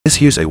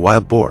Here's a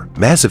wild boar,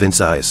 massive in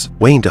size,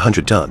 weighing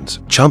 100 tons,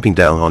 chomping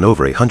down on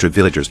over 100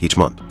 villagers each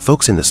month.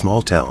 Folks in the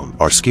small town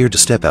are scared to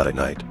step out at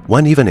night.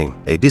 One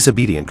evening, a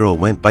disobedient girl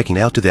went biking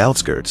out to the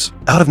outskirts.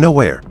 Out of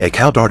nowhere, a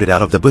cow darted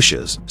out of the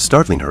bushes,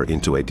 startling her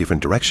into a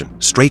different direction,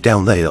 straight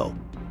down the hill.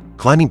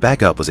 Climbing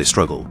back up was a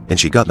struggle, and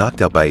she got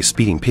knocked out by a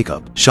speeding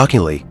pickup.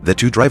 Shockingly, the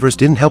two drivers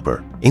didn't help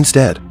her.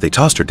 Instead, they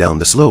tossed her down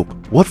the slope.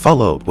 What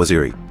followed was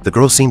eerie. The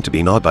girl seemed to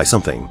be gnawed by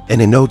something,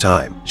 and in no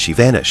time, she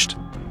vanished.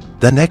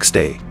 The next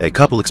day, a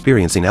couple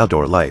experiencing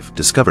outdoor life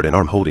discovered an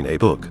arm holding a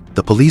book.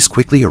 The police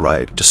quickly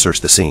arrived to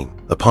search the scene.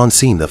 Upon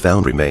seeing the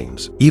found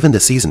remains, even the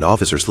seasoned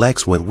officer's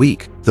legs went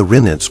weak. The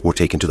remnants were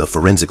taken to the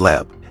forensic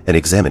lab. An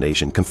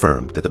examination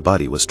confirmed that the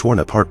body was torn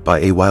apart by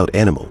a wild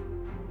animal.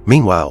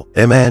 Meanwhile,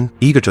 a man,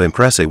 eager to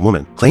impress a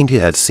woman, claimed he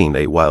had seen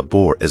a wild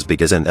boar as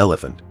big as an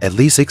elephant, at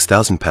least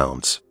 6,000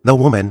 pounds. The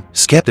woman,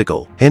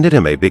 skeptical, handed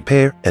him a big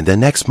pear, and the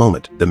next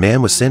moment, the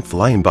man was sent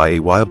flying by a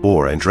wild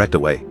boar and dragged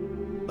away.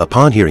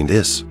 Upon hearing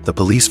this, the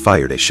police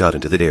fired a shot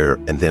into the air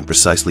and then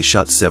precisely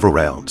shot several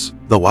rounds.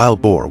 The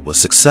wild boar was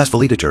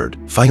successfully deterred,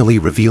 finally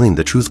revealing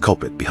the true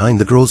culprit behind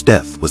the girl's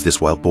death was this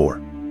wild boar.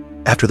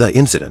 After the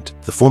incident,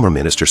 the former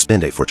minister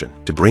spent a fortune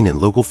to bring in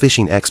local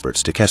fishing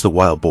experts to catch the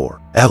wild boar.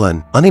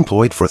 Alan,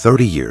 unemployed for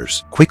 30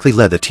 years, quickly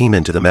led the team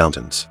into the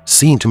mountains,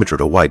 seeing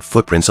 2-meter wide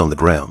footprints on the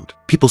ground.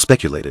 People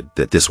speculated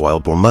that this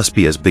wild boar must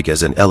be as big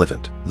as an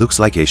elephant. Looks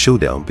like a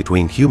showdown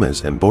between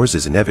humans and boars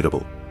is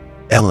inevitable.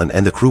 Alan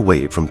and the crew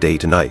waited from day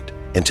to night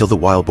until the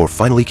wild boar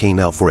finally came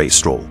out for a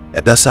stroll.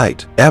 At the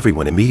sight,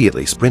 everyone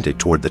immediately sprinted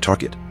toward the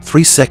target.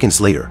 3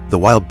 seconds later, the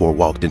wild boar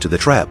walked into the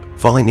trap,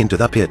 falling into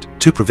the pit.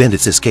 To prevent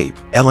its escape,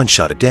 Alan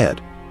shot it dead.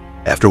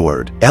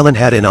 Afterward, Alan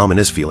had an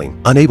ominous feeling,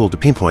 unable to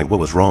pinpoint what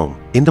was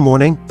wrong. In the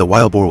morning, the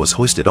wild boar was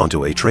hoisted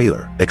onto a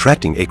trailer,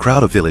 attracting a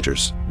crowd of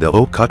villagers. The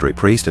old cadre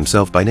praised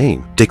himself by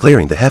name,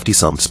 declaring the hefty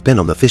sum spent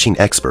on the fishing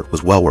expert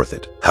was well worth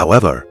it.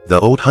 However, the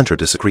old hunter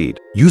disagreed.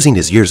 Using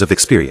his years of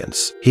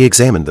experience, he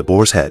examined the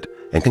boar's head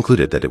and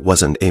concluded that it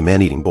wasn't a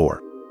man-eating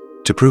boar.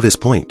 To prove his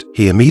point,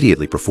 he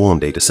immediately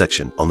performed a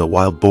dissection on the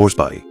wild boar's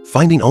body,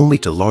 finding only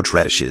 2 large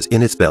radishes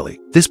in its belly.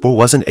 This boar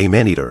wasn't a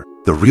man-eater.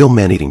 The real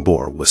man-eating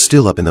boar was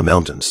still up in the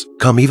mountains.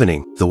 Come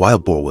evening, the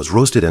wild boar was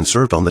roasted and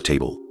served on the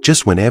table.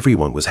 Just when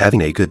everyone was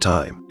having a good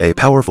time, a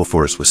powerful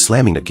force was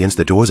slamming against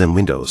the doors and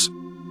windows.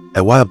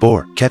 A wild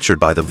boar,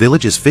 captured by the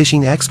village's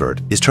fishing expert,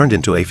 is turned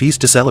into a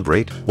feast to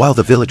celebrate, while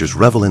the villagers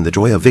revel in the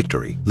joy of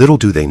victory. Little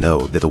do they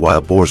know that the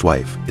wild boar's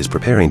wife is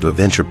preparing to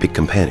avenge her big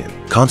companion,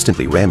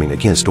 constantly ramming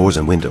against doors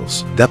and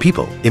windows. The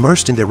people,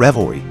 immersed in their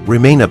revelry,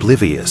 remain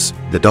oblivious.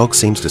 The dog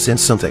seems to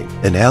sense something,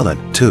 and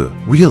Alan, too,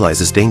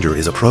 realizes danger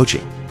is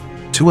approaching.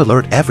 To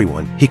alert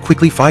everyone, he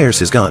quickly fires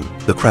his gun.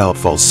 The crowd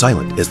falls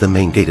silent as the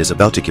main gate is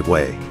about to give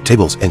way.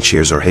 Tables and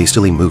chairs are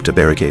hastily moved to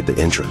barricade the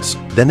entrance.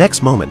 The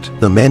next moment,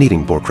 the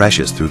man-eating boar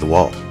crashes through the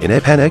wall. In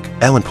a panic,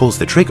 Alan pulls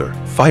the trigger,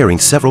 firing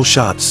several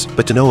shots,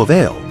 but to no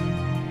avail.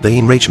 The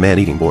enraged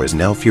man-eating boar is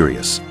now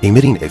furious,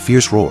 emitting a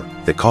fierce roar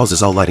that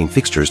causes all lighting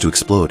fixtures to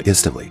explode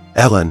instantly.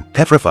 Alan,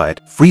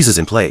 petrified, freezes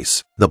in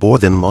place. The boar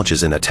then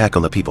launches an attack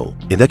on the people.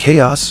 In the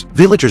chaos,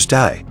 villagers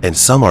die, and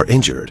some are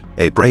injured.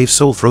 A brave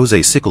soul throws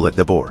a sickle at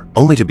the boar,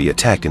 only to be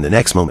attacked in the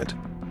next moment.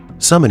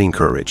 Summoning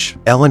courage,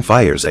 Alan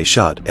fires a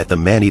shot at the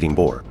man-eating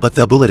boar, but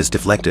the bullet is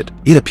deflected.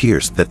 It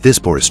appears that this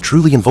boar is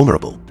truly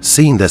invulnerable.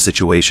 Seeing the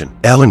situation,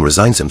 Alan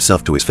resigns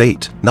himself to his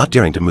fate, not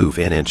daring to move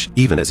an inch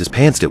even as his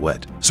pants get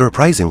wet.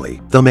 Surprisingly,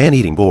 the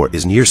man-eating boar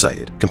is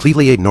nearsighted,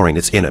 completely ignoring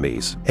its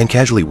enemies, and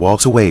casually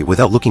walks away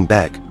without looking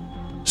back.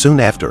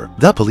 Soon after,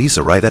 the police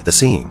arrive at the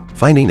scene,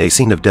 finding a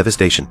scene of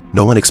devastation.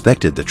 No one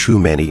expected the true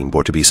man-eating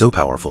boar to be so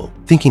powerful.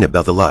 Thinking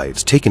about the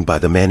lives taken by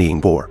the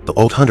man-eating boar, the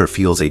old hunter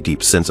feels a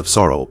deep sense of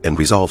sorrow and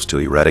resolves to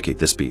eradicate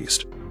this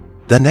beast.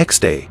 The next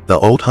day, the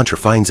old hunter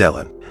finds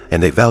Alan,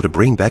 and they vow to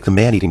bring back the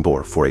man-eating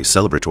boar for a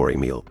celebratory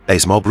meal. A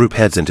small group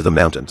heads into the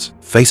mountains,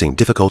 facing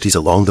difficulties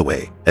along the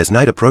way. As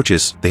night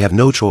approaches, they have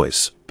no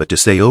choice but to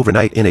stay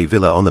overnight in a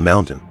villa on the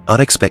mountain.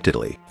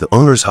 Unexpectedly, the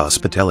owner's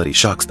hospitality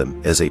shocks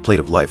them as a plate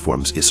of life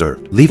forms is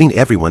served, leaving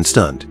everyone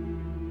stunned.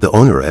 The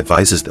owner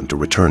advises them to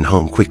return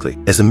home quickly,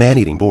 as the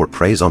man-eating boar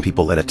preys on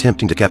people and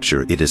attempting to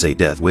capture it is a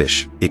death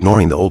wish.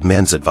 Ignoring the old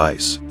man's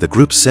advice, the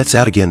group sets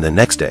out again the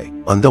next day.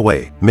 On the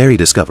way, Mary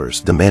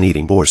discovers the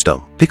man-eating boar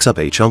stump, picks up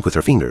a chunk with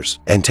her fingers,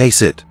 and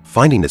tastes it,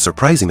 finding it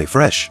surprisingly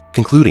fresh.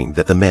 Concluding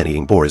that the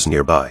man-eating boar is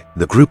nearby,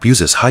 the group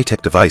uses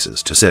high-tech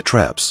devices to set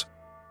traps.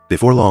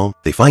 Before long,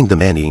 they find the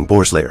man-eating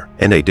boar's lair,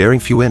 and a daring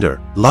few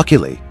enter.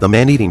 Luckily, the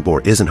man-eating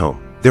boar isn't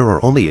home. There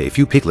are only a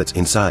few piglets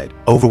inside.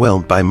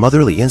 Overwhelmed by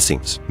motherly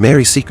instincts,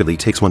 Mary secretly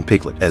takes one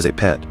piglet as a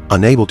pet.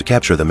 Unable to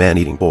capture the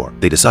man-eating boar,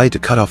 they decide to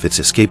cut off its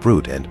escape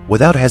route and,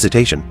 without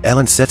hesitation,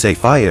 Alan sets a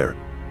fire.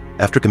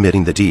 After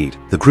committing the deed,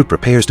 the group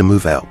prepares to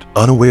move out,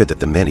 unaware that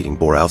the man-eating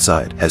boar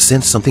outside has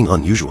sensed something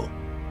unusual.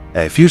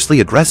 a fiercely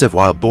aggressive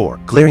wild boar,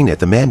 glaring at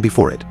the man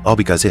before it, all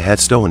because it had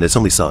stolen its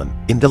only son.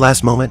 In the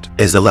last moment,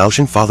 as the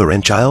Laotian father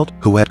and child,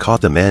 who had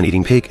caught the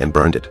man-eating pig and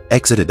burned it,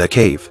 exited the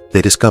cave,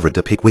 they discovered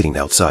the pig waiting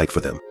outside for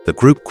them. The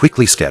group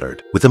quickly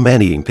scattered, with the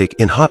man-eating pig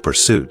in hot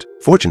pursuit.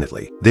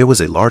 Fortunately, there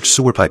was a large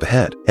sewer pipe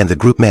ahead, and the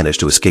group managed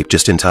to escape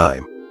just in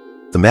time.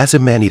 The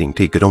massive man-eating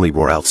pig could only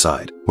roar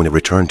outside when it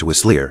returned to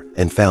its lair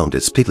and found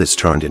its piglets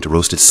turned into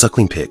roasted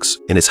suckling pigs,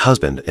 and its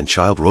husband and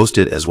child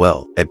roasted as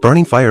well. A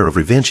burning fire of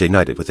revenge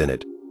ignited within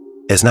it.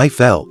 As night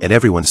fell and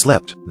everyone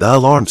slept, the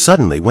alarm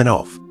suddenly went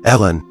off.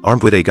 Alan,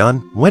 armed with a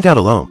gun, went out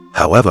alone.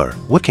 However,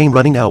 what came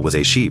running out was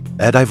a sheep.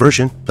 A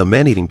diversion, the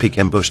man-eating pig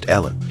ambushed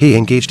Alan. He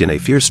engaged in a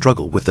fierce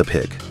struggle with the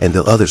pig, and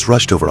the others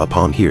rushed over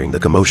upon hearing the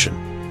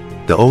commotion.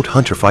 The old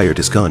hunter fired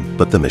his gun,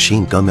 but the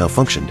machine gun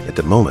malfunctioned at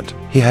the moment.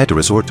 He had to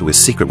resort to his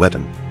secret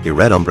weapon, a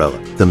red umbrella.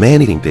 The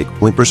man-eating pig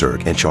went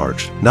berserk and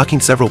charged, knocking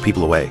several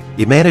people away.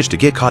 It managed to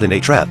get caught in a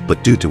trap,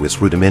 but due to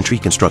its rudimentary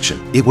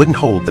construction, it wouldn't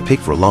hold the pig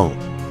for long.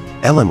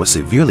 Alan was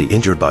severely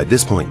injured by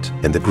this point,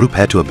 and the group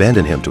had to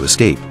abandon him to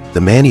escape.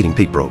 The man-eating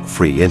pig broke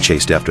free and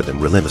chased after them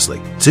relentlessly.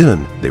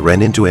 Soon, they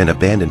ran into an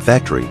abandoned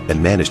factory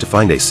and managed to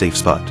find a safe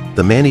spot.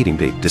 The man-eating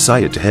pig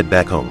decided to head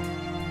back home.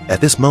 At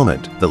this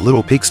moment, the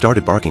little pig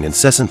started barking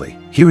incessantly.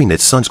 Hearing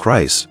its son's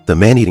cries, the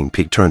man-eating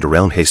pig turned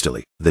around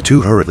hastily. The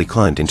two hurriedly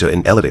climbed into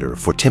an elevator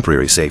for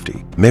temporary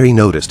safety. Mary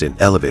noticed an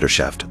elevator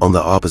shaft on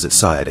the opposite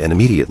side and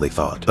immediately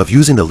thought of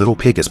using the little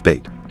pig as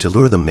bait to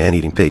lure the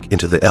man-eating pig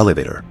into the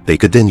elevator. They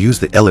could then use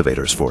the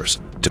elevator's force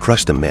to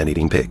crush the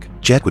man-eating pig.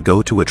 Jack would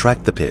go to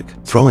attract the pig,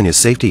 throwing his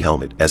safety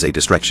helmet as a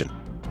distraction.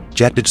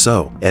 Jack did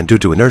so, and due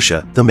to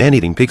inertia, the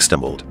man-eating pig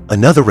stumbled.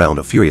 Another round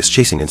of furious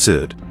chasing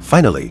ensued.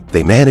 Finally,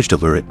 they managed to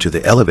lure it to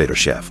the elevator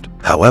shaft.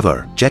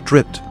 However, Jack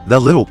tripped. The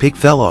little pig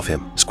fell off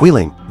him.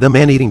 Squealing, the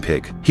man-eating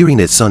pig, hearing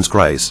its son's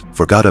cries,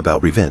 forgot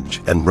about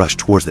revenge and rushed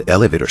towards the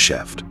elevator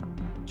shaft.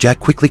 Jack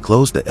quickly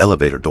closed the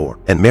elevator door,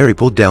 and Mary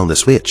pulled down the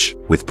switch.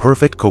 With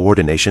perfect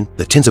coordination,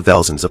 the tens of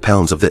thousands of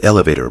pounds of the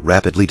elevator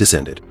rapidly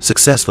descended,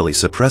 successfully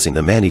suppressing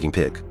the man-eating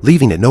pig,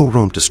 leaving it no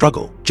room to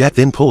struggle. Jack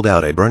then pulled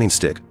out a burning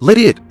stick, lit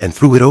it, and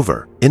threw it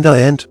over. In the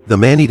end, the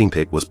man-eating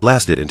pig was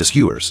blasted into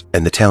skewers,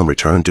 and the town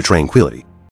returned to tranquility.